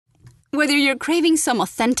Whether you're craving some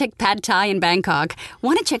authentic pad thai in Bangkok,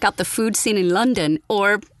 want to check out the food scene in London,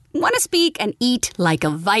 or want to speak and eat like a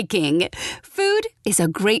Viking, food is a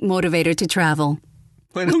great motivator to travel.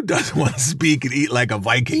 And who doesn't want to speak and eat like a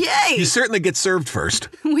Viking? Yay! You certainly get served first.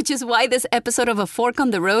 Which is why this episode of A Fork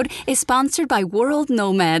on the Road is sponsored by World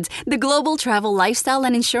Nomads, the global travel lifestyle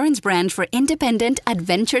and insurance brand for independent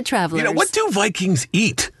adventure travelers. You know, what do Vikings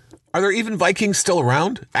eat? Are there even Vikings still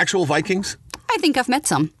around? Actual Vikings? I think I've met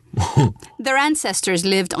some. Their ancestors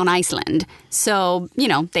lived on Iceland, so,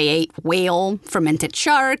 they ate whale, fermented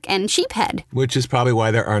shark, and sheephead. Which is probably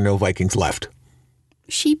why there are no Vikings left.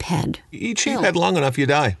 Sheephead. You eat sheephead long enough, you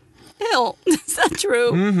die. Ew, is that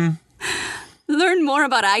true? Mm-hmm. Learn more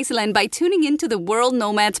about Iceland by tuning into the World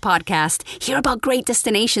Nomads podcast. Hear about great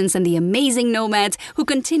destinations and the amazing nomads who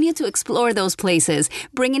continue to explore those places,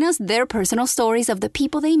 bringing us their personal stories of the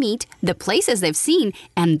people they meet, the places they've seen,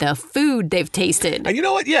 and the food they've tasted. And you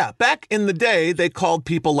know what? Yeah, back in the day, they called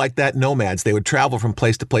people like that nomads. They would travel from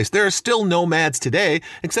place to place. There are still nomads today,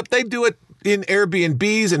 except they do it in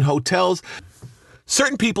Airbnbs and hotels.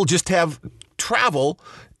 Certain people just have travel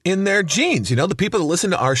in their genes. The people that listen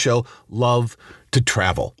to our show love to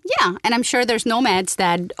travel. Yeah, and I'm sure there's nomads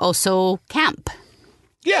that also camp.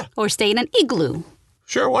 Yeah. Or stay in an igloo.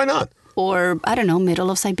 Sure, why not? Or, I don't know, middle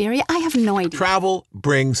of Siberia. I have no idea. Travel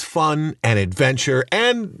brings fun and adventure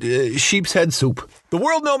and sheep's head soup. The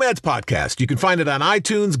World Nomads Podcast. You can find it on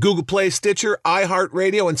iTunes, Google Play, Stitcher,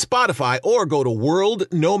 iHeartRadio, and Spotify, or go to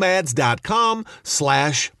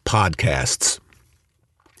worldnomads.com/podcasts.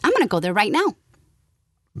 I'm going to go there right now.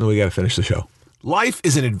 No, we got to finish the show. Life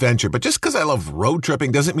is an adventure, but just because I love road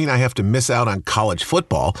tripping doesn't mean I have to miss out on college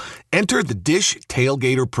football. Enter the Dish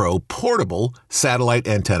Tailgater Pro portable satellite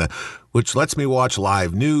antenna, which lets me watch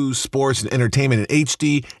live news, sports, and entertainment in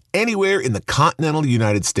HD anywhere in the continental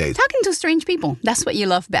United States. Talking to strange people. That's what you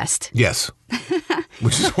love best. Yes.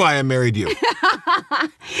 Which is why I married you.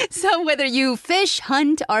 So whether you fish,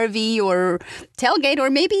 hunt, RV, or tailgate, or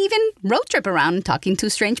maybe even road trip around talking to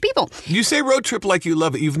strange people. You say road trip like you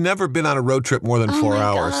love it. You've never been on a road trip more than 4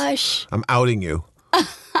 hours. Gosh. I'm outing you.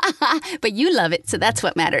 But you love it, so that's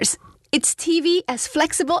what matters. It's TV as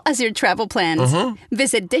flexible as your travel plans.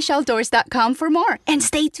 Visit dishoutdoors.com for more. And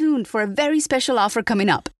stay tuned for a very special offer coming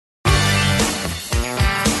up.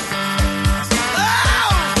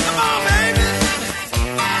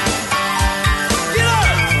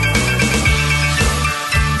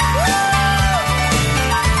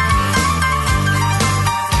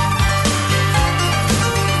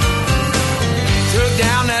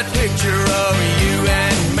 Picture of you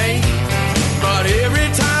and me, but every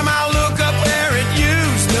time I look up where it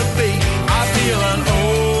used to be, I feel an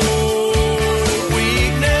old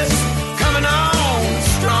weakness coming on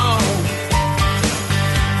strong.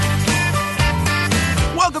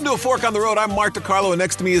 Welcome to A Fork on the Road. I'm Mark DiCarlo, and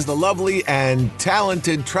next to me is the lovely and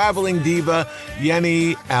talented traveling diva,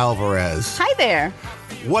 Yenny Alvarez. Hi there.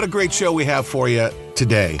 What a great show we have for you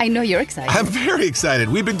today. I know you're excited. I'm very excited.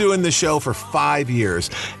 We've been doing this show for 5 years,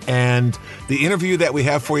 and the interview that we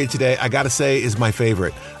have for you today, I got to say, is my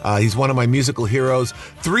favorite. He's one of my musical heroes.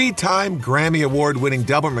 3-time Grammy Award winning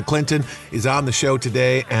Delbert McClinton is on the show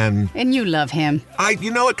today, and you love him.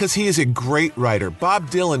 You know it, because he is a great writer.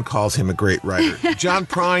 Bob Dylan calls him a great writer. John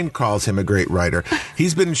Prine calls him a great writer.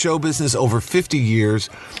 He's been in show business over 50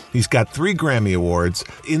 years. He's got 3 Grammy Awards.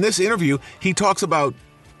 In this interview, he talks about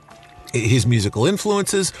his musical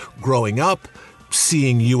influences, growing up,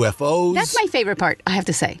 seeing UFOs. That's my favorite part, I have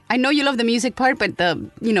to say. I know you love the music part, but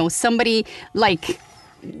somebody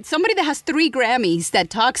that has 3 Grammys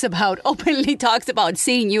that openly talks about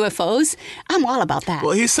seeing UFOs, I'm all about that.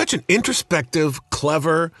 Well, he's such an introspective,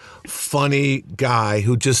 clever, funny guy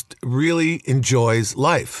who just really enjoys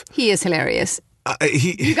life. He is hilarious.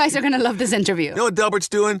 You guys are going to love this interview. You know what Delbert's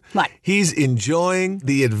doing? What? He's enjoying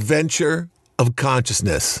the adventure of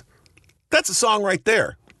consciousness. That's a song right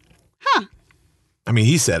there. Huh. I mean,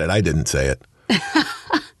 he said it. I didn't say it.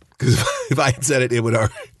 Because if I had said it, it would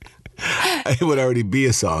already be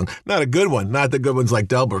a song. Not a good one. Not the good ones like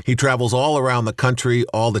Delbert. He travels all around the country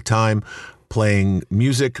all the time, playing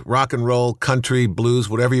music, rock and roll, country, blues,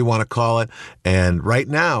 whatever you want to call it. And right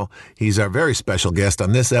now, he's our very special guest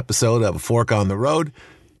on this episode of A Fork on the Road.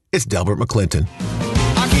 It's Delbert McClinton.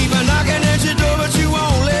 I keep a knocking at your door, but you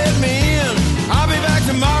won't let me in. I'll be back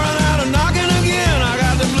tomorrow night.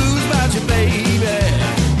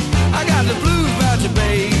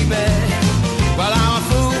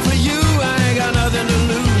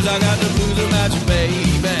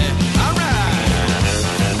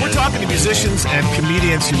 talking to musicians and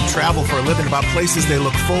comedians who travel for a living about places they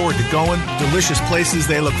look forward to going, delicious places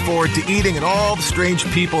they look forward to eating, and all the strange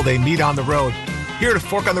people they meet on the road. Here at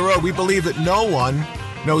Fork on the Road, we believe that no one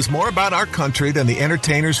knows more about our country than the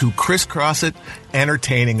entertainers who crisscross it,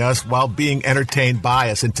 entertaining us while being entertained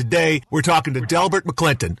by us. And today, we're talking to Delbert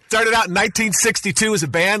McClinton. Started out in 1962 as a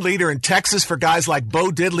band leader in Texas for guys like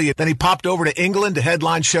Bo Diddley. Then he popped over to England to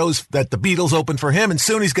headline shows that the Beatles opened for him. And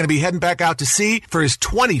soon he's going to be heading back out to sea for his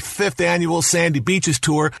 25th annual Sandy Beaches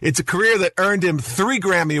tour. It's a career that earned him 3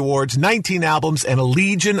 Grammy Awards, 19 albums, and a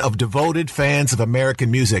legion of devoted fans of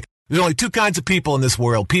American music. There's only 2 kinds of people in this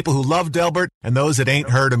world, people who love Delbert and those that ain't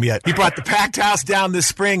heard him yet. He brought the packed house down this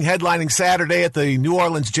spring, headlining Saturday at the New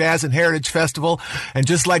Orleans Jazz and Heritage Festival. And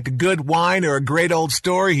just like a good wine or a great old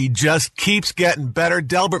story, he just keeps getting better.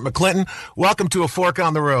 Delbert McClinton, welcome to A Fork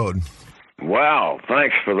on the Road. Wow,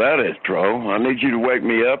 thanks for that intro. I need you to wake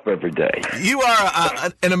me up every day. You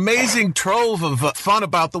are an amazing trove of fun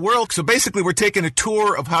about the world. So basically, we're taking a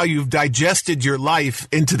tour of how you've digested your life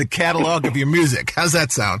into the catalog of your music. How's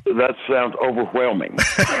that sound? That sounds overwhelming.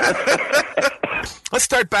 Let's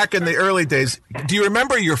start back in the early days. Do you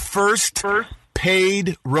remember your first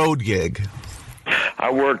paid road gig?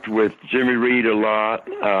 I worked with Jimmy Reed a lot.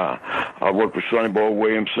 I worked with Sonny Boy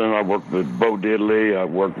Williamson. I worked with Bo Diddley. I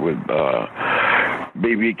worked with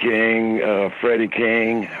B.B. King, Freddie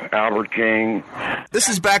King, Albert King. This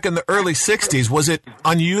is back in the early 60s. Was it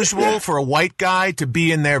unusual for a white guy to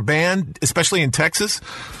be in their band, especially in Texas?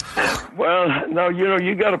 Well, no,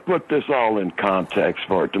 you got to put this all in context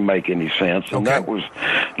for it to make any sense, and that was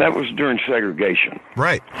during segregation,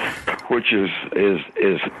 right? Which is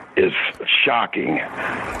shocking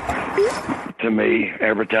to me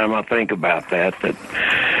every time I think about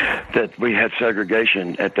that we had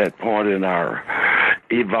segregation at that point in our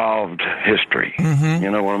evolved history. Mm-hmm.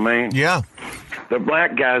 You know what I mean? Yeah. The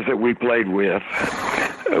black guys that we played with,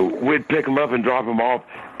 we'd pick them up and drop them off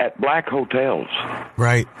at black hotels.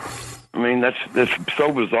 Right. I mean, that's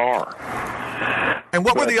so bizarre. And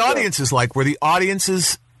what were the audiences like? Were the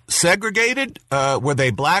audiences segregated? Were they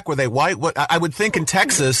black? Were they white? What I would think in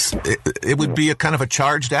Texas, it would be a kind of a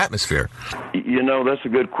charged atmosphere. That's a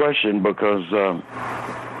good question because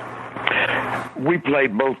we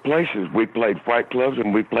played both places. We played white clubs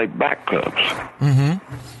and we played black clubs. Mm-hmm.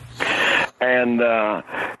 And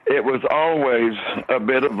it was always a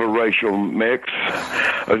bit of a racial mix,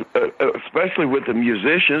 especially with the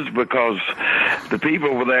musicians, because the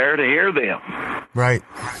people were there to hear them. Right.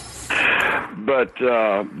 But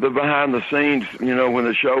the behind the scenes, when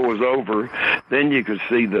the show was over, then you could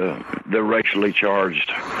see the racially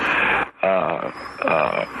charged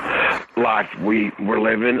life we were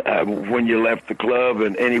living. When you left the club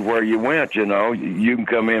and anywhere you went, you can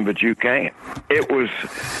come in, but you can't. It was,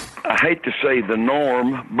 I hate to say the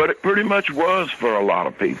norm, but it pretty much was for a lot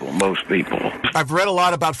of people, most people. I've read a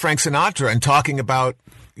lot about Frank Sinatra and talking about,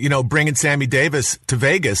 bringing Sammy Davis to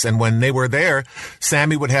Vegas. And when they were there,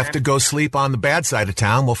 Sammy would have to go sleep on the bad side of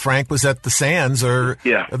town. Well, Frank was at the Sands or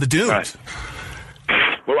the Dunes. Right.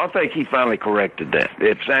 Well, I think he finally corrected that.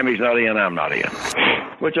 If Sammy's not in, I'm not in.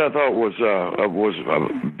 Which I thought was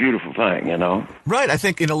a beautiful thing, Right. I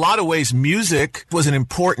think in a lot of ways, music was an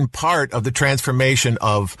important part of the transformation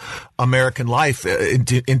of American life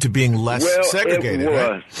into being less segregated. It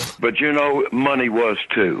was, right? But money was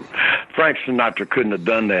too. Frank Sinatra couldn't have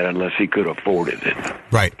done that unless he could have afforded it.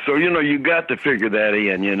 Right. So, you got to figure that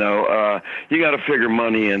in, you got to figure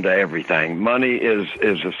money into everything. Money is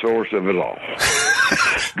the source of it all.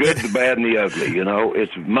 Good, the bad, and the ugly,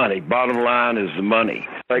 it's money. Bottom line is the money.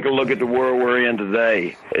 Take a look at the world we're in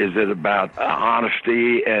today. Is it about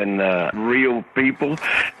honesty and real people?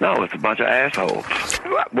 No, it's a bunch of assholes.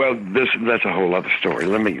 Well, that's a whole other story.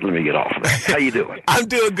 Let me get off of that. How you doing? I'm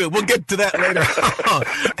doing good. We'll get to that later.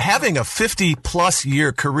 Having a 50-plus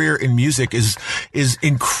year career in music is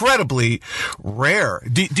incredibly rare.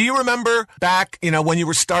 Do you remember back, when you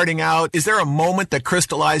were starting out, is there a moment that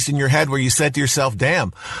crystallized in your head where you said to yourself,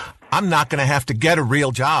 damn, I'm not going to have to get a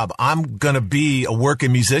real job. I'm going to be a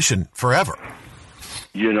working musician forever.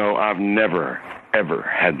 I've never, ever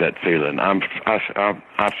had that feeling. I'm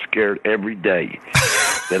scared every day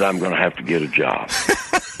that I'm going to have to get a job.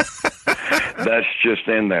 That's just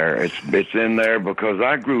in there. It's in there because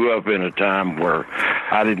I grew up in a time where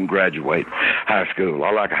I didn't graduate high school.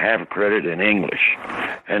 I like a half a credit in English.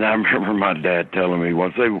 And I remember my dad telling me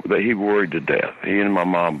once that he worried to death. He and my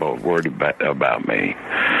mom both worried about me.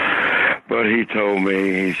 But he told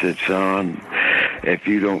me, he said, son, if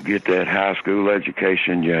you don't get that high school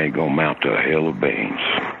education, you ain't going to mount to a hill of beans.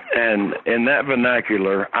 And in that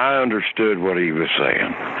vernacular, I understood what he was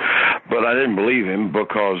saying. But I didn't believe him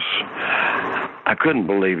because I couldn't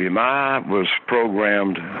believe him. I was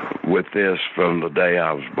programmed with this from the day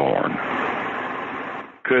I was born.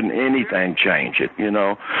 Couldn't anything change it, you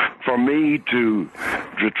know. For me to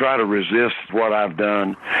try to resist what I've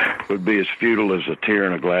done would be as futile as a tear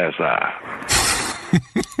in a glass eye.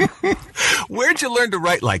 Where'd you learn to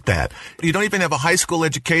write like that? You don't even have a high school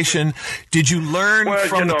education. Did you learn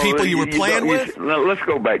from the people you were playing with? Let's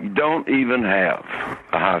go back. You don't even have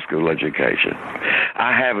a high school education.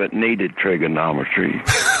 I haven't needed trigonometry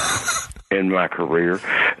in my career.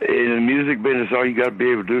 In the music business, all you got to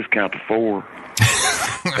be able to do is count to 4.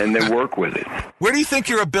 And then work with it. Where do you think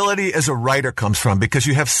your ability as a writer comes from? Because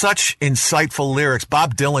you have such insightful lyrics.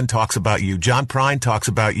 Bob Dylan talks about you. John Prine talks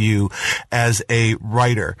about you as a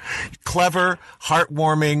writer. Clever,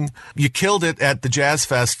 heartwarming. You killed it at the Jazz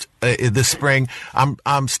Fest this spring.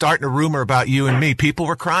 I'm starting a rumor about you and me. People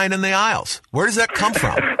were crying in the aisles. Where does that come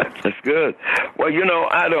from? That's good. Well, you know,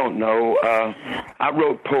 I don't know. I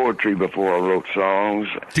wrote poetry before I wrote songs.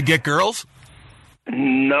 To get girls?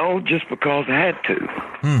 No, just because I had to.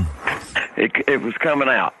 It was coming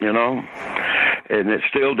out, you know, and it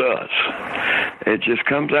still does. It just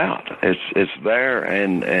comes out. It's there,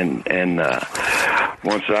 and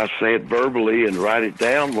once I say it verbally and write it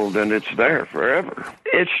down, well, then it's there forever.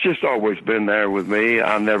 It's just always been there with me.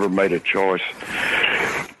 I never made a choice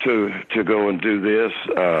to go and do this.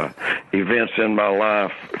 Events in my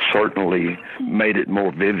life certainly made it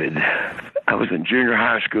more vivid. I was in junior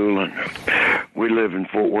high school, and we lived in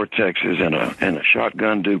Fort Worth, Texas, in a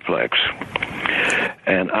shotgun duplex.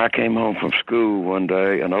 And I came home from school one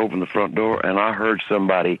day and opened the front door, and I heard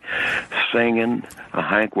somebody singing a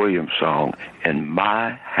Hank Williams song in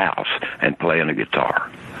my house and playing a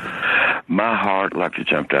guitar. My heart, like it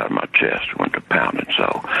jumped out of my chest, went to pounding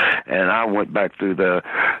so. And I went back through the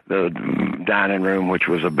dining room, which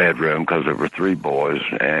was a bedroom because there were 3 boys,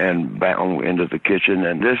 and back into the kitchen.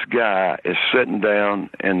 And this guy is sitting down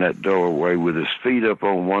in that doorway with his feet up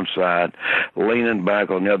on one side, leaning back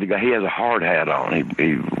on the other guy. He has a hard hat on.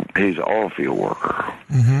 He's an oil field worker.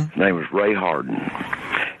 Mm-hmm. His name was Ray Harden.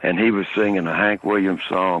 And he was singing a Hank Williams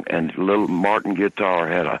song, and the little Martin guitar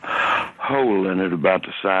had a hole in it about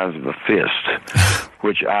the size of a fist,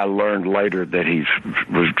 which I learned later that he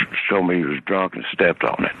showed me he was drunk and stepped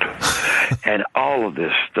on it. And all of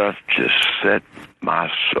this stuff just set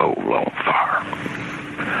my soul on fire.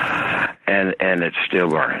 And it's still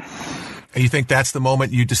burning. You think that's the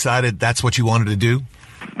moment you decided that's what you wanted to do?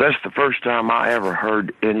 That's the first time I ever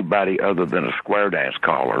heard anybody other than a square dance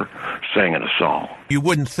caller singing a song. You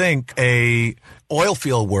wouldn't think a oil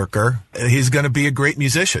field worker, he's going to be a great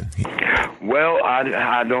musician. Well,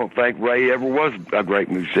 I don't think Ray ever was a great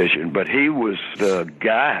musician, but he was the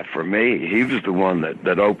guy for me. He was the one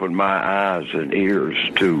that opened my eyes and ears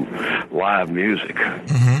to live music.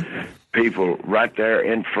 Mm-hmm. People right there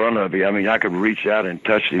in front of you. I mean, I could reach out and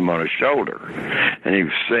touch him on his shoulder, and he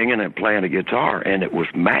was singing and playing a guitar, and it was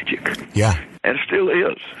magic. Yeah. And it still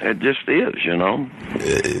is. It just is, you know.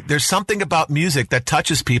 There's something about music that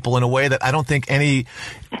touches people in a way that I don't think any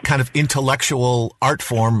kind of intellectual art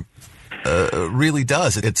form really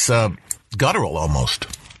does. It's guttural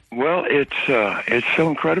almost. Well, it's so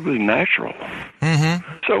incredibly natural. Mm-hmm.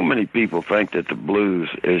 So many people think that the blues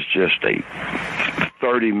is just a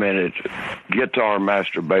 30-minute guitar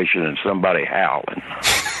masturbation and somebody howling.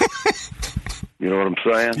 You know what I'm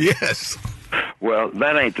saying? Yes. Well,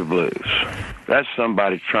 that ain't the blues. That's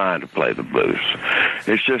somebody trying to play the blues.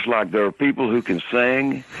 It's just like there are people who can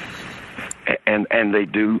sing, and they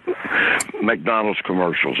do McDonald's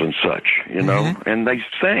commercials and such, you know, mm-hmm. and they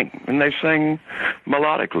sing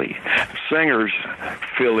melodically. Singers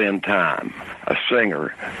fill in time. A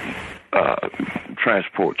singer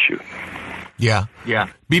transports you. Yeah. Yeah.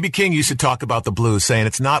 B.B. King used to talk about the blues, saying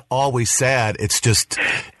it's not always sad. It's just,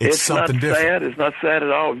 it's something different. Sad. It's not sad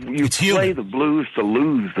at all. You play the blues to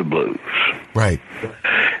lose the blues. Right.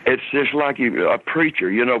 It's just like a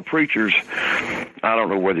preacher. You know, preachers, I don't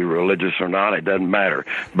know whether you're religious or not. It doesn't matter.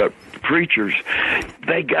 But preachers,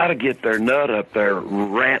 they got to get their nut up there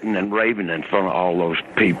ranting and raving in front of all those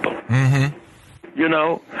people. Mm-hmm. You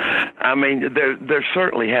know, I mean, they're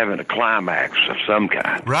certainly having a climax of some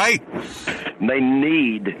kind. Right. They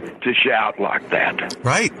need to shout like that.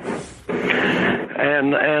 Right.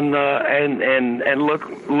 And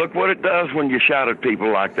look what it does when you shout at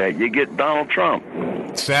people like that. You get Donald Trump.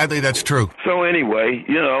 Sadly, that's true. So anyway,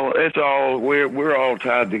 you know, it's all we're all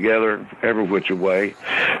tied together every which way.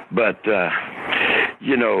 But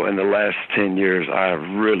you know, in the last 10 years, I've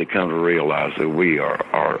really come to realize that we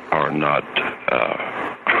are not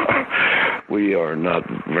we are not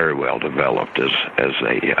very well developed as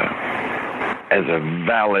a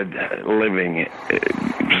valid living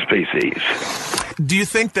species. Do you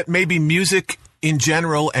think that maybe music in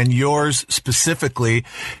general and yours specifically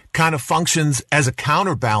kind of functions as a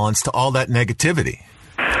counterbalance to all that negativity?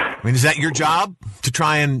 I mean, is that your job to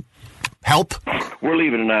try and help? We're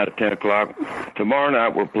leaving tonight at 10 o'clock. Tomorrow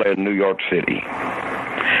night we're playing New York City.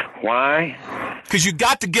 Why? Because you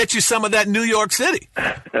got to get you some of that New York City.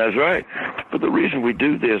 That's right. But the reason we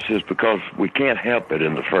do this is because we can't help it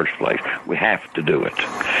in the first place. We have to do it.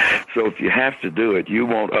 So if you have to do it, you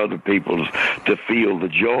want other people to feel the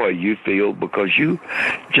joy you feel because you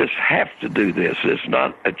just have to do this. It's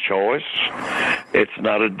not a choice. It's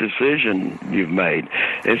not a decision you've made.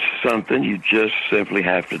 It's something you just simply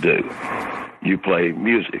have to do. You play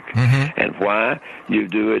music. Mm-hmm. And why? You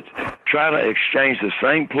do it. Try to exchange the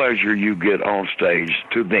same pleasure you get on stage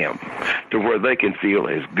to them, to where they can feel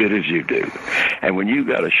as good as you do. And when you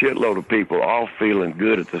got a shitload of people all feeling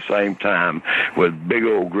good at the same time with big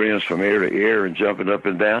old grins from ear to ear and jumping up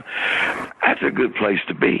and down, that's a good place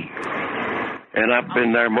to be. And I've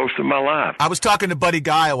been there most of my life. I was talking to Buddy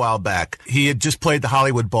Guy a while back. He had just played the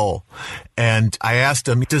Hollywood Bowl. And I asked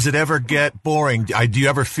him, does it ever get boring? Do you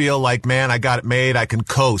ever feel like, man, I got it made, I can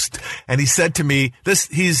coast? And he said to me,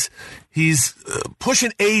 he's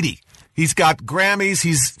pushing 80. He's got Grammys.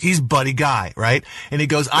 He's Buddy Guy, right? And he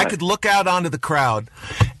goes, I could look out onto the crowd,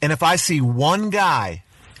 and if I see one guy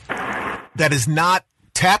that is not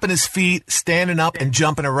tapping his feet, standing up, and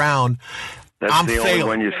jumping around, that's I'm the failing. Only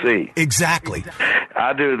one you see. Exactly.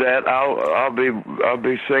 I do that. I'll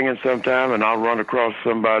be singing sometime, and I'll run across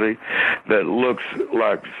somebody that looks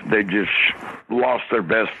like they just lost their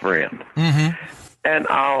best friend. Mm-hmm. And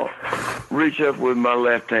I'll reach up with my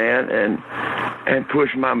left hand and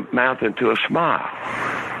push my mouth into a smile.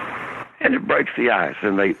 And it breaks the ice,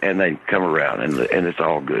 and they come around, and it's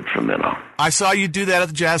all good from then on. I saw you do that at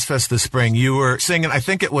the Jazz Fest this spring. You were singing, I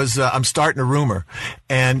think it was I'm Starting a Rumor,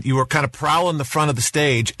 and you were kind of prowling the front of the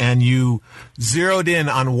stage, and you zeroed in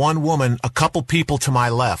on one woman, a couple people to my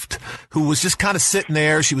left, who was just kind of sitting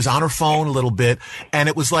there. She was on her phone a little bit, and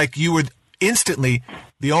it was like you were instantly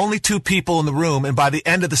the only two people in the room, and by the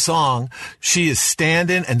end of the song, she is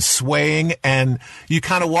standing and swaying, and you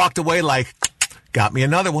kind of walked away like, got me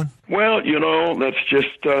another one. Well, that's just,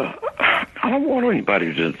 I don't want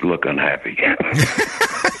anybody to look unhappy.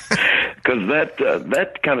 Because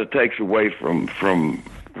that kind of takes away from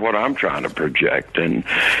what I'm trying to project. And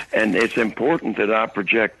it's important that I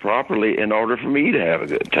project properly in order for me to have a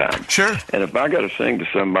good time. Sure. And if I got to sing to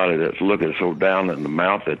somebody that's looking so down in the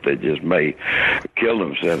mouth that they just may kill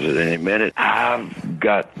themselves at any minute, I've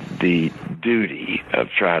got the duty of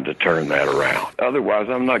trying to turn that around. Otherwise,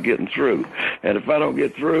 I'm not getting through. And if I don't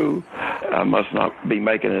get through, I must not be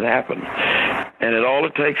making it happen. And all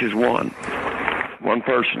it takes is one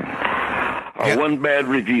person. Or one bad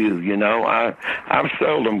review, I've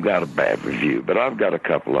seldom got a bad review, but I've got a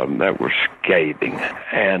couple of them that were scathing.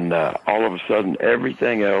 And all of a sudden,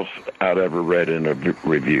 everything else I'd ever read in a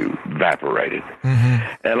review evaporated.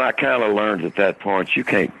 Mm-hmm. And I kind of learned at that point, you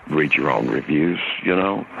can't read your own reviews,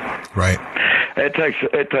 Right.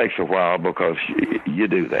 It takes a while because you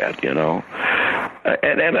do that,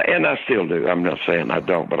 And I still do. I'm not saying I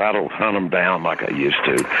don't, but I don't hunt them down like I used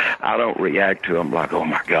to. I don't react to them like, oh,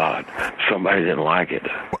 my God, somebody didn't like it.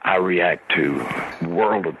 I react to a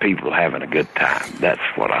world of people having a good time. That's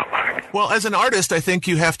what I like. Well, as an artist, I think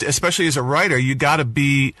you have to, especially as a writer, you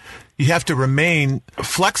have to remain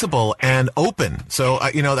flexible and open. So,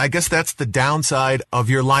 I guess that's the downside of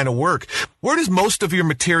your line of work. Where does most of your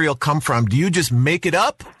material come from? Do you just make it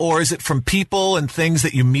up, or is it from people and things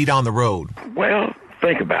that you meet on the road? Well,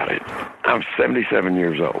 think about it. I'm 77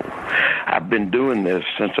 years old. I've been doing this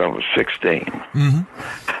since I was 16. Mm-hmm.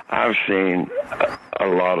 I've seen a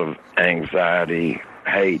lot of anxiety,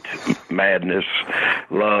 hate, madness,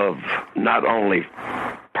 love, not only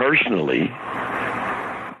personally,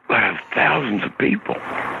 but of thousands of people.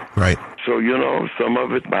 Right. So, some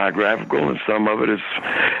of it's biographical and some of it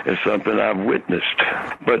is something I've witnessed.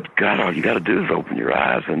 But, God, all you got to do is open your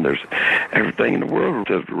eyes, and there's everything in the world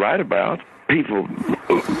to write about. People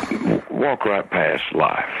walk right past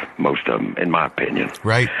life, most of them, in my opinion.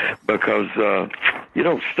 Right. Because you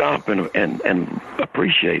don't stop and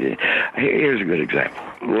appreciate it. Here's a good example.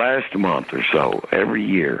 Last month or so, every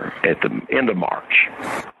year at the end of March,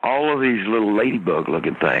 all of these little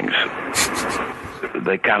ladybug-looking things,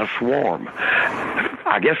 they kind of swarm.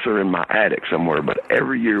 I guess they're in my attic somewhere, but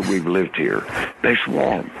every year we've lived here, they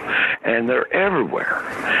swarm. And they're everywhere.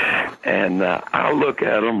 And I look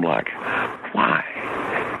at them like, why?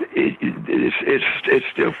 it's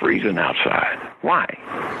still freezing outside. Why?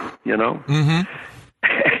 You know? Mm-hmm.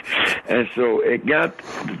 And so it got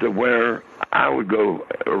to where I would go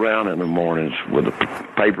around in the mornings with a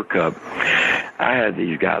paper cup. I had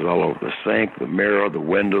these guys all over the sink, the mirror, the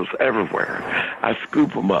windows, everywhere. I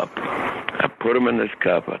scoop them up. I put them in this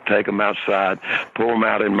cup. I take them outside, pull them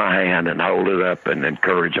out in my hand, and hold it up and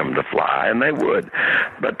encourage them to fly. And they would.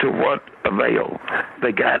 But to what avail?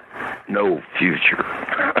 They got no future.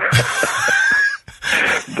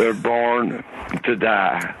 They're born to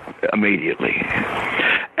die immediately.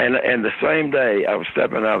 And the same day, I was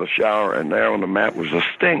stepping out of the shower, and there on the mat was a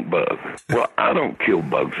stink bug. Well, I don't kill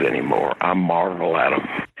bugs anymore. I marvel at them.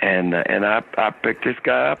 And I picked this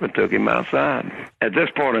guy up and took him outside. At this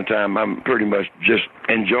point in time, I'm pretty much just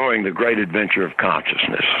enjoying the great adventure of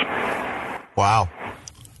consciousness. Wow.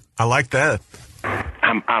 I like that.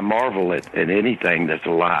 I marvel at anything that's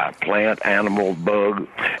alive, plant, animal, bug.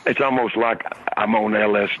 It's almost like I'm on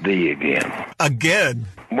LSD again. Again?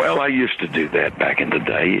 Well, I used to do that back in the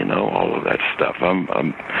day, you know, all of that stuff. I'm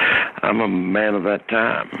a man of that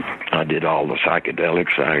time. I did all the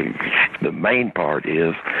psychedelics. The main part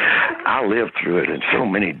is I lived through it, and so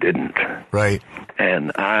many didn't. Right.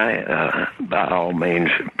 And I, by all means,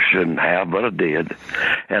 shouldn't have, but I did.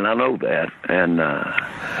 And I know that. And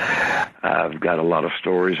I've got a lot of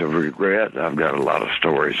stories of regret. I've got a lot of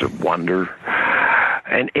stories of wonder.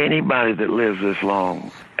 And anybody that lives this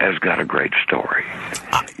long has got a great story.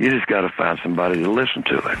 You just got to find somebody to listen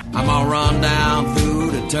to it. I'm gonna run down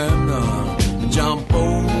through the terminal, jump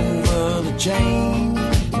over the chain,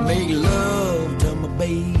 make love to my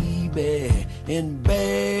baby in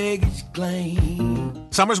baggage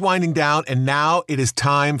claim. Summer's winding down, and now it is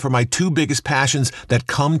time for my two biggest passions that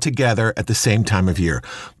come together at the same time of year: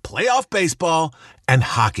 playoff baseball and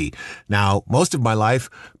hockey. Now, most of my life,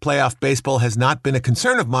 playoff baseball has not been a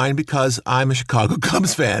concern of mine because I'm a Chicago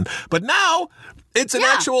Cubs fan. But now, it's an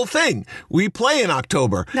actual thing. We play in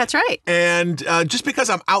October. That's right. And just because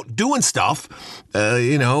I'm out doing stuff,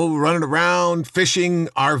 running around, fishing,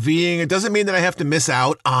 RVing, it doesn't mean that I have to miss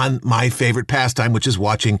out on my favorite pastime, which is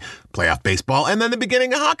watching playoff baseball and then the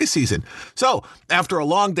beginning of hockey season. So after a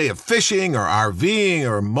long day of fishing or RVing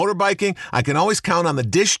or motorbiking, I can always count on the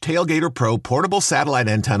Dish Tailgater Pro portable satellite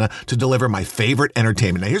antenna to deliver my favorite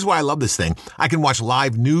entertainment. Now, here's why I love this thing. I can watch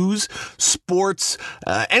live news, sports,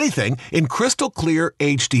 anything in crystal clear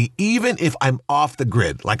HD, even if I'm off the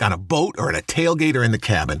grid, like on a boat or at a tailgate or in the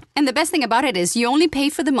cabin. And the best thing about it is you only pay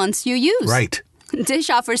for the months you use. Right. Dish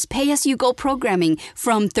offers pay-as-you-go programming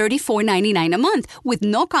from $34.99 a month with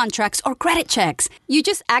no contracts or credit checks. You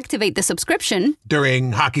just activate the subscription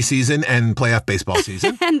during hockey season and playoff baseball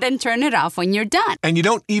season. And then turn it off when you're done. And you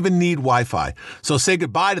don't even need Wi-Fi. So say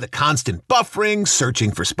goodbye to the constant buffering,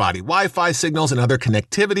 searching for spotty Wi-Fi signals, and other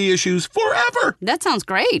connectivity issues forever. That sounds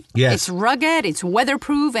great. Yes. It's rugged, it's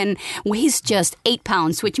weatherproof, and weighs just 8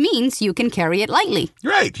 pounds, which means you can carry it lightly.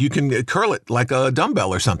 Right. You can curl it like a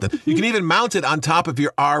dumbbell or something. You can even mount it on top of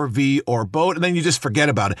your RV or boat, and then you just forget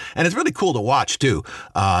about it. And it's really cool to watch, too,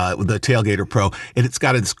 with the Tailgater Pro. It's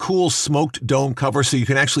got this cool smoked dome cover, so you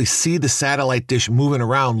can actually see the satellite dish moving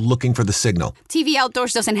around looking for the signal. TV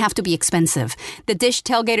outdoors doesn't have to be expensive. The Dish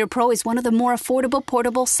Tailgater Pro is one of the more affordable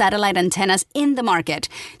portable satellite antennas in the market,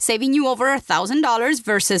 saving you over $1,000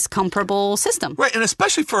 versus comparable system. Right, and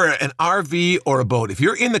especially for an RV or a boat. If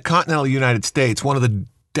you're in the continental United States, one of the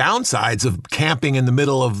downsides of camping in the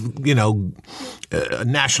middle of, a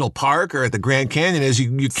national park or at the Grand Canyon is you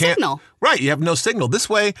can't... Signal. Right, you have no signal. This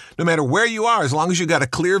way, no matter where you are, as long as you got a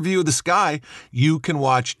clear view of the sky, you can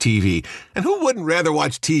watch TV. And who wouldn't rather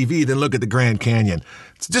watch TV than look at the Grand Canyon?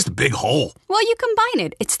 It's just a big hole. Well, you combine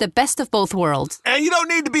it. It's the best of both worlds. And you don't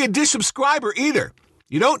need to be a Dish subscriber either.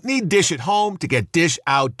 You don't need Dish at home to get Dish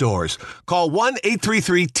outdoors. Call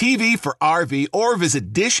 1-833-TV for RV or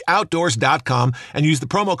visit dishoutdoors.com and use the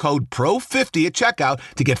promo code PRO50 at checkout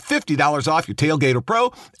to get $50 off your Tailgater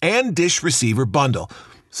Pro and Dish receiver bundle.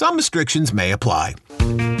 Some restrictions may apply.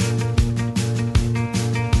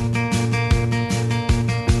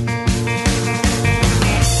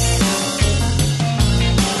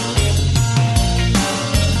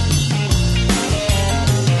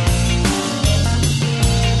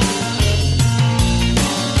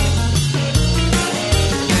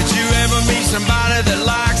 Somebody that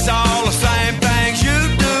likes all the same things you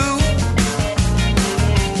do.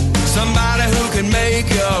 Somebody who can make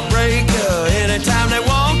you or break you anytime they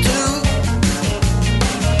want to.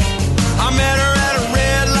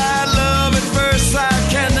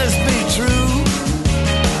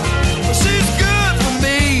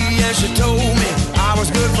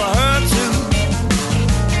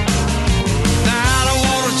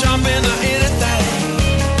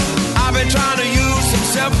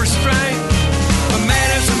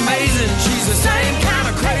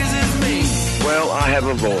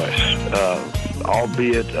 a voice,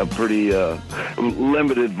 albeit a pretty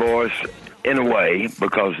limited voice in a way,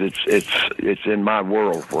 because it's in my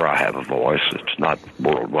world where I have a voice. It's not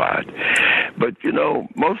worldwide. But,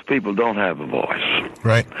 most people don't have a voice.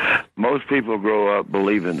 Right. Most people grow up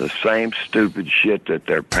believing the same stupid shit that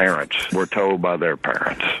their parents were told by their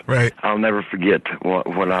parents. Right. I'll never forget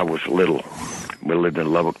when I was little. We lived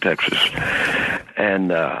in Lubbock, Texas.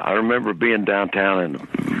 And I remember being downtown in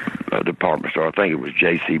a department store. I think it was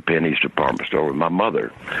J.C. Penney's department store with my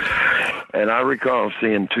mother. And I recall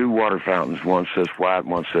seeing two water fountains. One says white,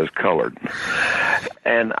 one says colored.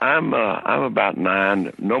 And I'm about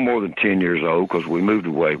 9, no more than 10 years old, because we moved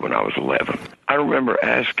away when I was 11. I remember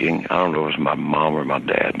asking, I don't know if it was my mom or my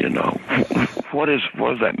dad, what does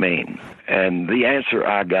that mean? And the answer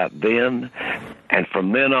I got then, and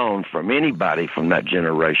from then on, from anybody from that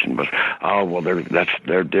generation, was, oh, well,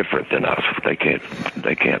 they're different than us. They can't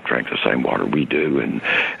drink the same water we do, and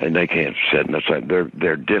they can't sit in the same.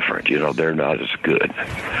 They're different. They're not as good.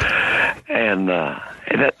 And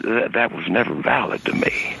that was never valid to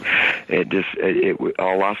me.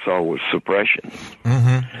 All I saw was suppression.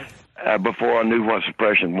 Mm-hmm. Before I knew what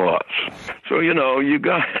suppression was. So, you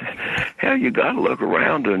got to look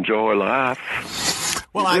around to enjoy life.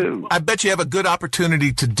 Well, I bet you have a good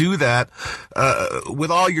opportunity to do that with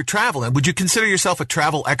all your traveling. Would you consider yourself a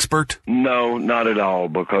travel expert? No, not at all,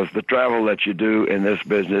 because the travel that you do in this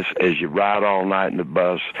business is you ride all night in the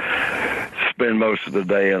bus, spend most of the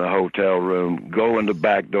day in a hotel room, go in the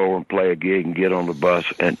back door and play a gig and get on the bus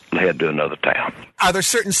and head to another town. Are there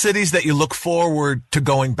certain cities that you look forward to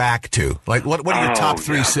going back to? Like, what are your top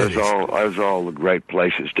 3 cities? There's all the great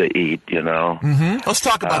places to eat, Mm-hmm. Let's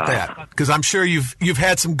talk about that, because I'm sure you've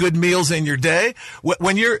had some good meals in your day.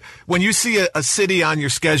 When you see a city on your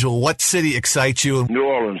schedule, what city excites you? New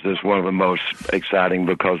Orleans is one of the most exciting,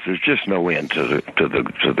 because there's just no end to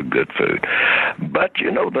the good food. But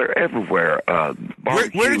they're everywhere.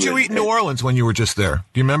 Where did you eat in New Orleans when you were just there?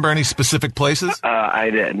 Do you remember any specific places? I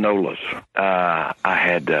ate at Nola's. I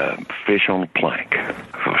had fish on a plank.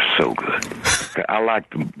 It was so good. I like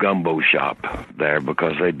the gumbo shop there,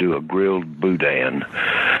 because they do a grilled boudin,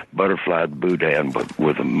 butterflied boudin, but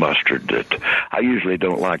with a mustard that I usually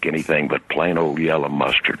don't like anything but plain old yellow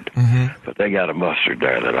mustard. Mm-hmm. But they got a mustard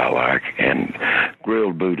there that I like, and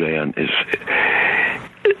grilled boudin is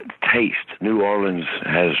taste. New Orleans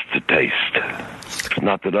has the taste. It's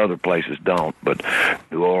not that other places don't, but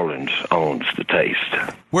New Orleans owns the taste.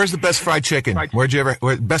 Where's the best fried chicken?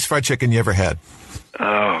 Best fried chicken you ever had?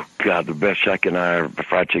 Oh God, the best fried chicken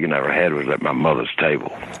I ever had was at my mother's table.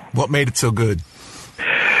 What made it so good?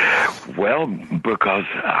 Well, because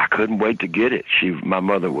I couldn't wait to get it. My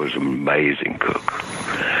mother was an amazing cook.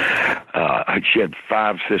 She had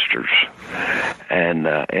 5 sisters, and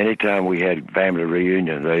anytime we had family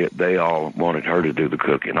reunion, they all wanted her to do the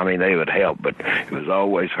cooking. I mean, they would help, but it was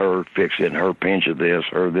always her fixing, her pinch of this,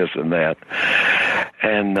 her this and that.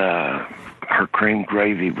 And her cream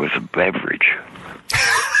gravy was a beverage.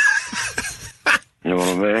 You know what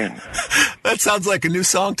I mean? That sounds like a new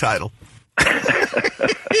song title.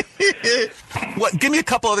 Give me a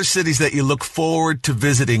couple other cities that you look forward to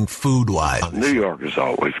visiting food-wise. New York is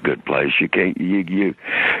always a good place. You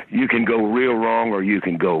can go real wrong, or you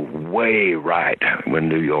can go way right with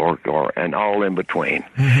New York, and all in between.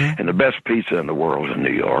 Mm-hmm. And the best pizza in the world is in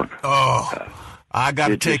New York. I got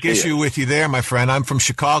to take issue with you there, my friend. I'm from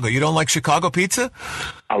Chicago. You don't like Chicago pizza?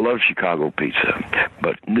 I love Chicago pizza,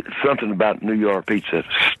 but something about New York pizza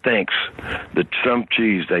stinks. Some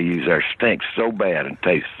cheese they use there stinks so bad and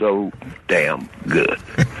tastes so damn good.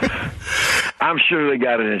 I'm sure they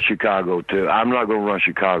got it in Chicago too. I'm not going to run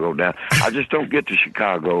Chicago down. I just don't get to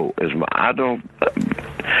Chicago as much. I don't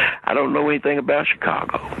know anything about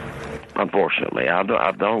Chicago. Unfortunately, I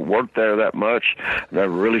don't work there that much.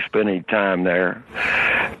 Never really spent any time there.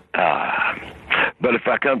 But if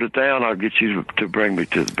I come to town, I'll get you to bring me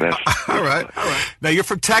to the best. All right. Now, you're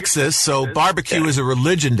from Texas, so barbecue is a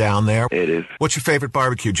religion down there. It is. What's your favorite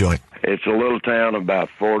barbecue joint? It's a little town about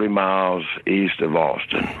 40 miles east of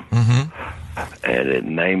Austin. Mm-hmm. And the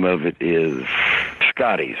name of it is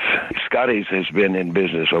Scotty's. Scotty's has been in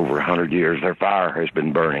business over 100 years. Their fire has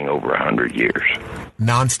been burning over 100 years.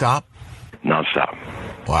 Nonstop? Nonstop.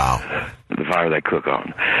 Wow. The fire they cook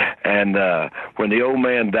on. And when the old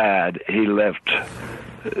man died, he left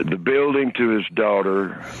the building to his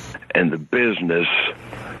daughter and the business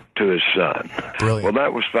to his son. Brilliant. Well,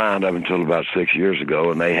 that was fine up until about 6 years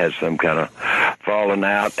ago, and they had some kind of falling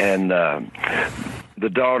out, and the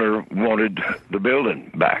daughter wanted the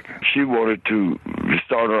building back. She wanted to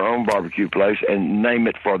start her own barbecue place and name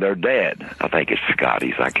it for their dad. I think it's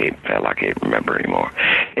Scotty's. I can't remember anymore.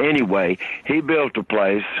 Anyway, he built a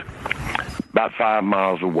place about 5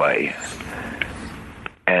 miles away.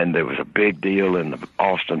 And there was a big deal in the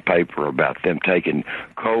Austin paper about them taking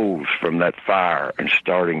coals from that fire and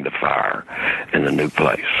starting the fire in the new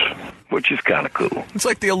place, which is kind of cool. It's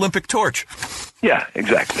like the Olympic torch. Yeah,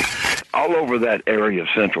 exactly. All over that area of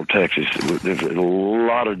Central Texas, there's a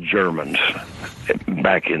lot of Germans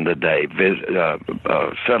back in the day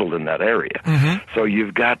settled in that area. Mm-hmm. So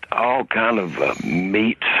you've got all kind of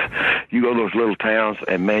meats. You go to those little towns,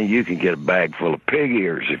 and, man, you can get a bag full of pig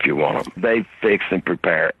ears if you want them. They fix and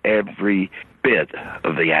prepare every bit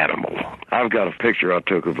of the animal. I've got a picture I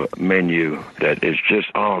took of a menu that is just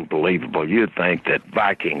unbelievable. You'd think that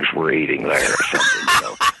Vikings were eating there or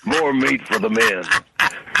something. More meat for the men.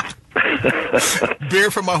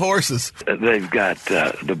 Beer for my horses. They've got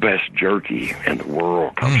the best jerky in the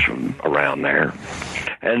world comes from around there.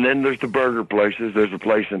 And then there's the burger places. There's a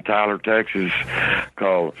place in Tyler, Texas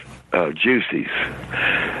called Juicy's.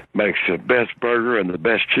 Makes the best burger and the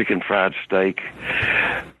best chicken fried steak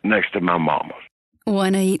next to my mama's.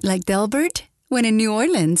 Wanna eat like Delbert? When in New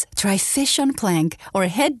Orleans, try fish on plank or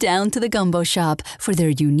head down to the gumbo shop for their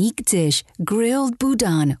unique dish, grilled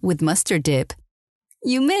boudin with mustard dip.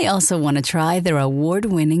 You may also want to try their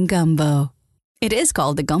award-winning gumbo. It is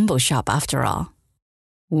called the Gumbo Shop after all.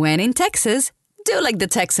 When in Texas, do like the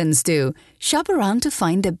Texans do. Shop around to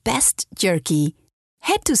find the best jerky.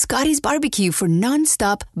 Head to Scotty's Barbecue for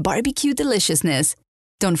non-stop barbecue deliciousness.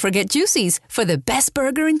 Don't forget Juicy's for the best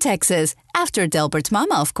burger in Texas, after Delbert's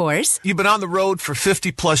mama, of course. You've been on the road for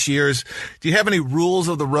 50-plus years. Do you have any rules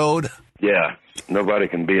of the road? Yeah, nobody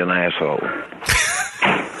can be an asshole.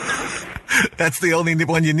 That's the only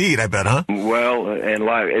one you need, I bet, huh? Well, and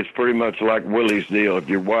it's pretty much like Willie's deal. If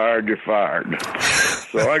you're wired, you're fired.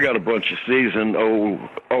 So I got a bunch of seasoned,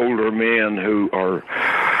 older men who are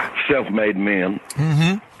self-made men.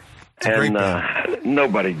 Mm-hmm. And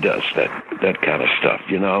nobody does that kind of stuff,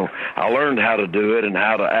 you know. I learned how to do it and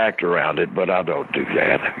how to act around it, but I don't do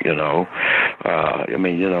that, you know.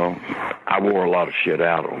 I wore a lot of shit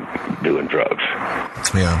out on doing drugs.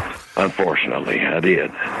 Yeah. Unfortunately, I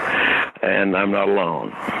did. And I'm not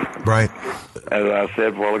alone. Right. As I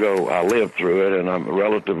said a while ago, I lived through it, and I'm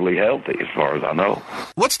relatively healthy as far as I know.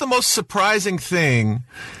 What's the most surprising thing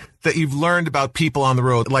that you've learned about people on the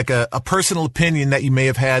road, like a personal opinion that you may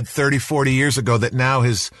have had 30, 40 years ago that now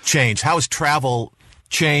has changed? How has travel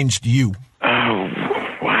changed you? Oh,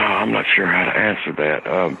 wow, I'm not sure how to answer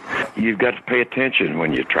that. You've got to pay attention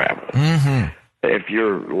when you travel. Mm-hmm. If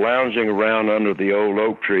you're lounging around under the old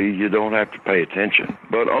oak tree, you don't have to pay attention.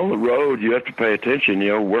 But on the road, you have to pay attention.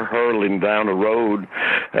 You know, we're hurtling down a road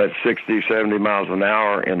at 60, 70 miles an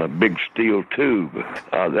hour in a big steel tube.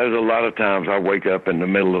 There's a lot of times I wake up in the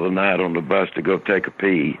middle of the night on the bus to go take a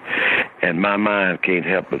pee, and my mind can't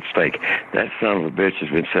help but think, that son of a bitch has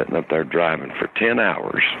been sitting up there driving for 10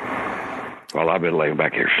 hours while I've been laying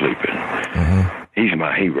back here sleeping. Mm-hmm. He's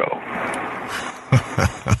my hero.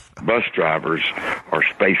 Bus drivers are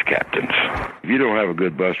space captains. If you don't have a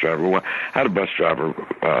good bus driver, I had a bus driver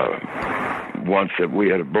once that we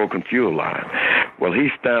had a broken fuel line. Well, he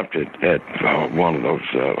stopped at one of those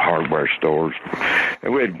hardware stores,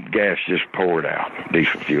 and we had gas just poured out,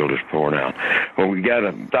 diesel fuel just pouring out. When we got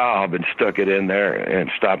a knob and stuck it in there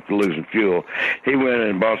and stopped losing fuel, he went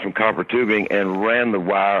and bought some copper tubing and ran the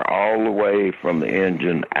wire all the way from the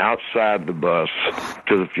engine outside the bus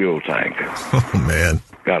to the fuel tank. Oh, man.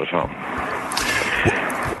 Got us home.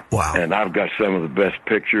 Wow. And I've got some of the best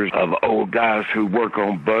pictures of old guys who work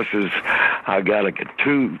on buses. I got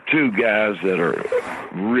two guys that are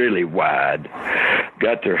really wide,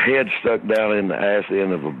 got their head stuck down in the ass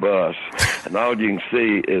end of a bus, and all you can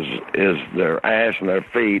see is their ass and their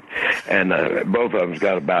feet, and both of them's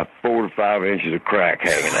got about 4 to 5 inches of crack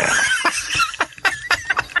hanging out.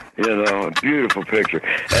 You know, a beautiful picture.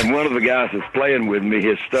 And one of the guys that's playing with me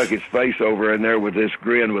has stuck his face over in there with this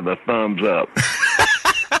grin with a thumbs up.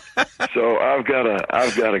 So I've got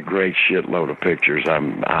a great shitload of pictures.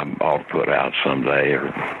 I'll put out someday,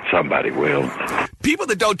 or somebody will. People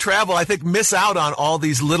that don't travel, I think, miss out on all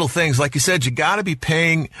these little things. Like you said, you got to be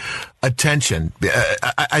paying attention.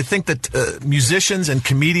 I think that musicians and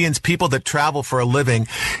comedians, people that travel for a living,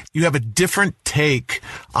 you have a different take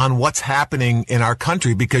on what's happening in our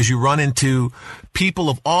country because you run into people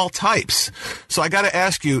of all types. So I got to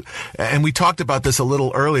ask you, and we talked about this a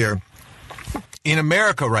little earlier, in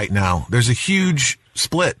America right now, there's a huge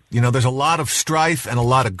split. You know, there's a lot of strife and a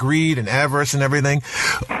lot of greed and avarice and everything.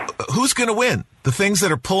 Who's going to win? The things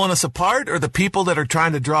that are pulling us apart or the people that are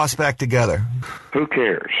trying to draw us back together? Who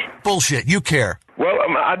cares? Bullshit. You care. Well,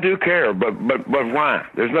 I do care, but why?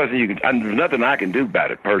 There's nothing I can do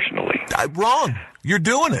about it personally. Wrong. You're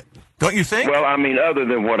doing it. Don't you think? Well, I mean, other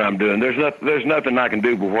than what I'm doing, there's nothing I can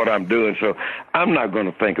do but what I'm doing. So I'm not going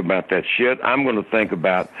to think about that shit. I'm going to think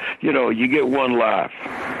about, you get one life,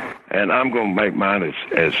 and I'm going to make mine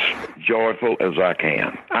as joyful as I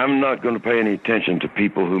can. I'm not going to pay any attention to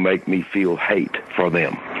people who make me feel hate for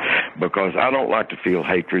them, because I don't like to feel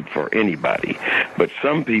hatred for anybody. But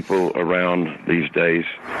some people around these days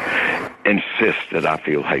insist that I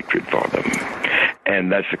feel hatred for them.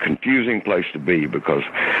 And that's a confusing place to be, because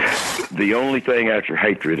the only thing after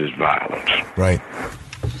hatred is violence. Right.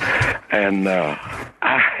 And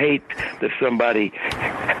I hate that somebody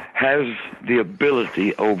has the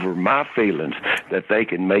ability over my feelings that they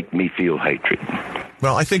can make me feel hatred.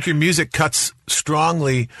 Well, I think your music cuts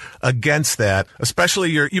strongly against that,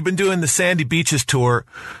 especially you've been doing the Sandy Beaches tour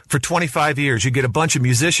for 25 years. You get a bunch of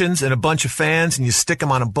musicians and a bunch of fans, and you stick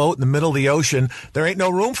them on a boat in the middle of the ocean. There ain't no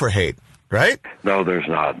room for hate. Right? No, there's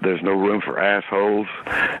not. There's no room for assholes.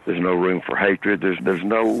 There's no room for hatred. There's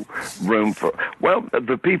no room for... Well,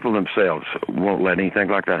 the people themselves won't let anything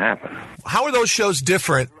like that happen. How are those shows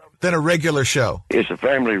different than a regular show? It's a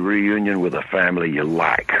family reunion with a family you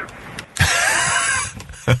like.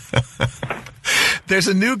 There's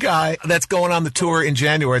a new guy that's going on the tour in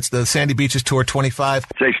January. It's the Sandy Beaches Tour 25.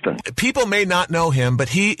 Jason. People may not know him, but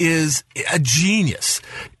he is a genius.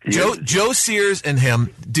 Joe Sears and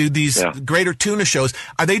him do these Greater Tuna shows.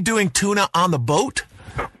 Are they doing tuna on the boat?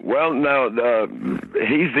 Well, no,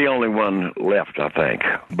 he's the only one left, I think.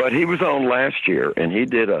 But he was on last year, and he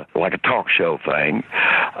did a talk show thing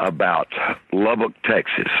about Lubbock,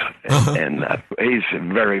 Texas. And he's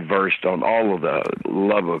very versed on all of the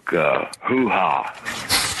Lubbock hoo-ha,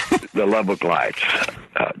 the Lubbock lights.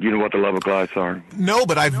 You know what the Lubbock lights are? No,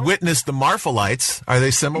 but I've witnessed the Marfa lights. Are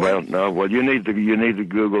they similar? Well, no. Well, you need to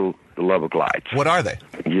Google the Lubbock lights. What are they?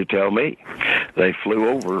 You tell me. They flew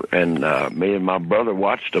over, and me and my brother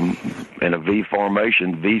watched them in a V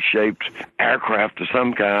formation, V-shaped aircraft of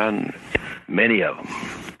some kind, many of them.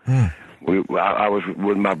 I was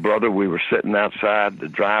with my brother. We were sitting outside the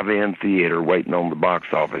drive-in theater waiting on the box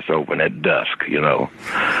office open at dusk,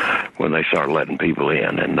 when they start letting people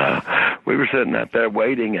in. And we were sitting out there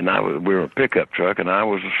waiting, and we were a pickup truck, and I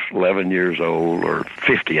was 11 years old, or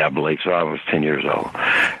 50, I believe, so I was 10 years old.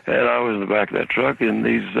 And I was in the back of that truck, and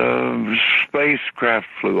these spacecraft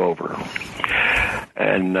flew over.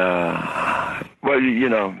 And, you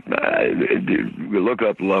look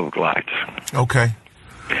up Lubbock lights. Okay.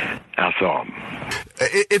 I saw him.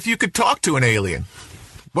 If you could talk to an alien,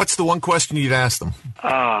 what's the one question you'd ask them?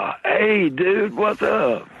 Hey, dude, what's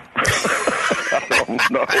up?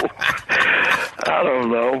 I don't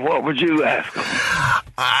know. What would you ask them?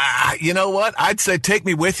 You know what? I'd say take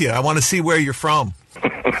me with you. I want to see where you're from.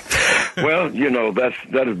 Well,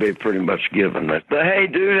 that'd be pretty much given. The hey,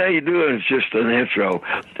 dude, how you doing? It's just an intro.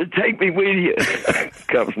 Take me with you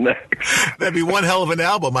comes next. That'd be one hell of an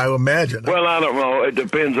album, I would imagine. Well, I don't know. It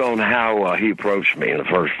depends on how he approached me in the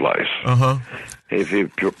first place. Uh-huh. If he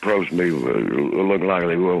approached me looking like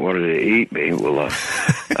he wanted to eat me, well,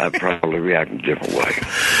 I'd probably react in a different way.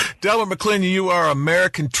 Delbert McClinton, you are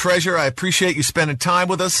American treasure. I appreciate you spending time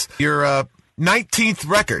with us. Your 19th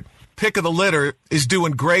record, Pick of the Litter, is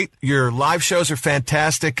doing great. Your live shows are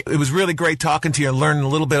fantastic. It was really great talking to you and learning a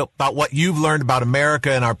little bit about what you've learned about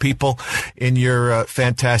America and our people in your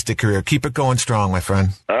fantastic career. Keep it going strong, my friend.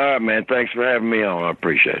 All right, man. Thanks for having me on. I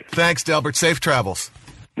appreciate it. Thanks, Delbert. Safe travels.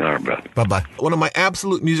 All right, brother. Bye-bye. One of my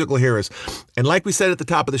absolute musical heroes. And like we said at the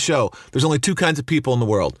top of the show, there's only two kinds of people in the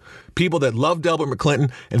world. People that love Delbert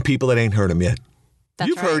McClinton and people that ain't heard him yet.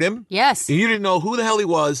 You've heard him. Yes. And you didn't know who the hell he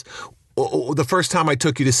was the first time I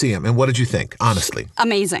took you to see him. And what did you think, honestly?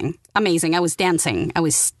 Amazing. I was dancing. I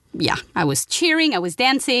was cheering. I was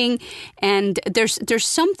dancing. And there's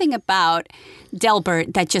something about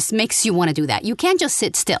Delbert that just makes you want to do that. You can't just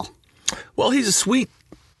sit still. Well, he's a sweet,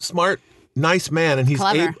 smart, nice man. And he's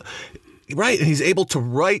clever. And he's able to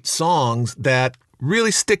write songs that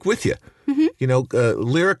really stick with you. Mm-hmm.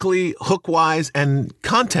 Lyrically, hook-wise, and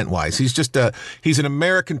content-wise. He's an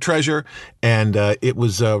American treasure, and it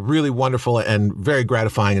was really wonderful and very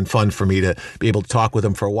gratifying and fun for me to be able to talk with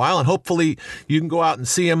him for a while. And hopefully you can go out and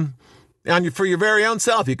see him for your very own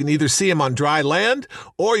self. You can either see him on dry land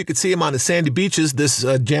or you can see him on the sandy beaches. This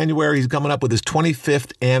January, he's coming up with his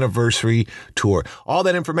 25th anniversary tour. All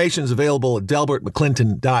that information is available at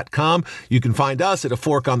delbertmcclinton.com. You can find us at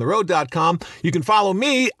aforkontheroad.com. You can follow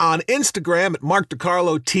me on Instagram at Mark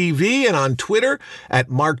DiCarlo TV and on Twitter at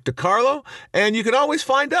Mark DiCarlo. And you can always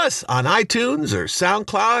find us on iTunes or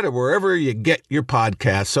SoundCloud or wherever you get your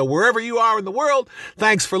podcasts. So wherever you are in the world,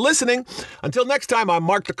 thanks for listening. Until next time, I'm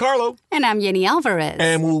Mark DiCarlo. And I'm Jenny Alvarez.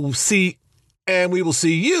 And we will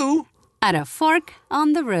see you at A Fork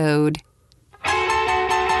on the Road.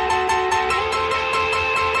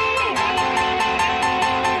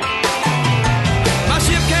 My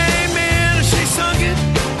ship came in and she sunk it.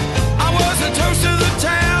 I was the toast of the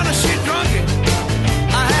town and she drunk it.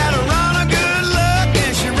 I had a run of good luck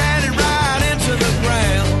and she ran it right into the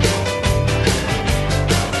ground.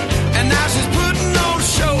 And now she's putting on a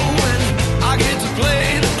show and I get to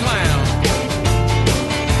play the clown.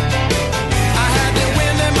 I had that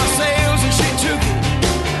wind in my sails and she took it.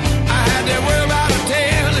 I had that world by the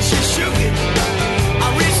tail and she shook it. I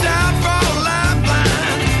reached out for a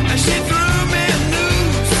lifeline and she threw me a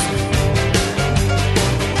noose.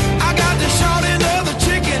 I got the short end of the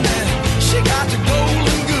chicken and she got the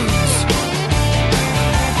golden goose.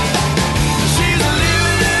 She's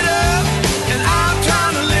living it up and I'm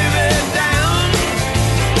trying to live it down.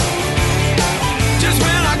 Just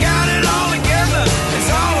when I got it all together, it's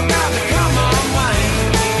all about to come unwind.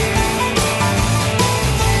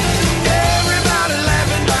 Everybody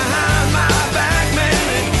laughing behind my back, man,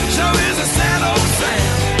 it sure is a sad old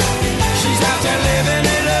sound. She's out there living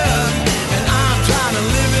it up, and I'm trying to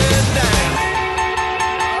live it down.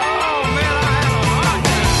 Oh man, I had a hard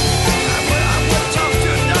time. I would talk to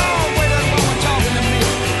a dog way that woman talking to me.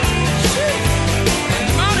 Shit, and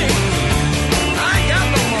money, I ain't got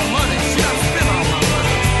no more money. She done spent all my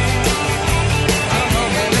money. I don't know,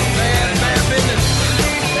 man, it's bad business. Bad business.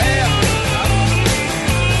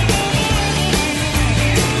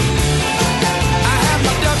 I had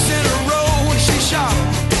my ducks in a row when she shot 'em.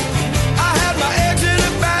 I had my eggs in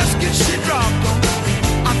a basket, she dropped 'em.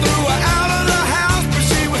 I threw her out of the house, but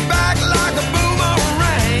she was back like a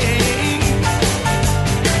boomerang.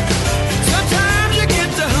 Sometimes you get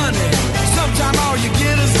the honey, sometimes all you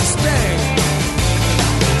get is a sting.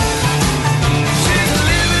 She's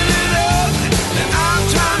living it up, and I'm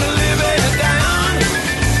trying to live it down.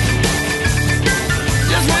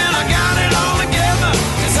 Just when I got it all together,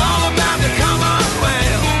 it's all about to come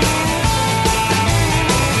unwell.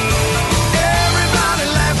 Everybody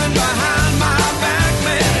laughing behind my back,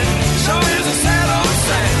 man, it sure is a sad old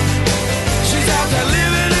sound. She's out there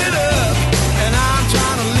living it up, and I'm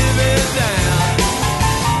trying to live it down.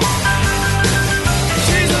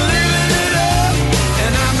 She's living it up,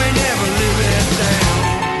 and I may never live it down.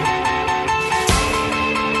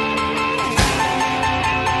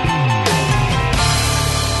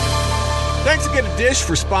 Thanks again to Dish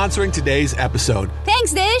for sponsoring today's episode.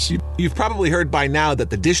 Thanks, Dish. You've probably heard by now that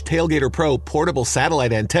the Dish Tailgater Pro portable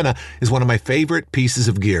satellite antenna is one of my favorite pieces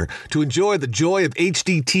of gear. To enjoy the joy of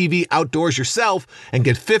HD TV outdoors yourself and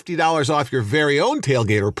get $50 off your very own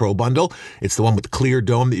Tailgater Pro bundle, it's the one with the clear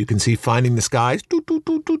dome that you can see finding the skies.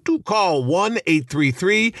 Call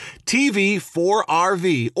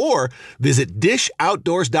 1-833-TV4RV or visit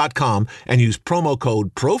dishoutdoors.com and use promo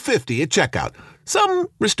code PRO50 at checkout. Some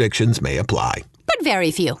restrictions may apply. But very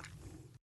few.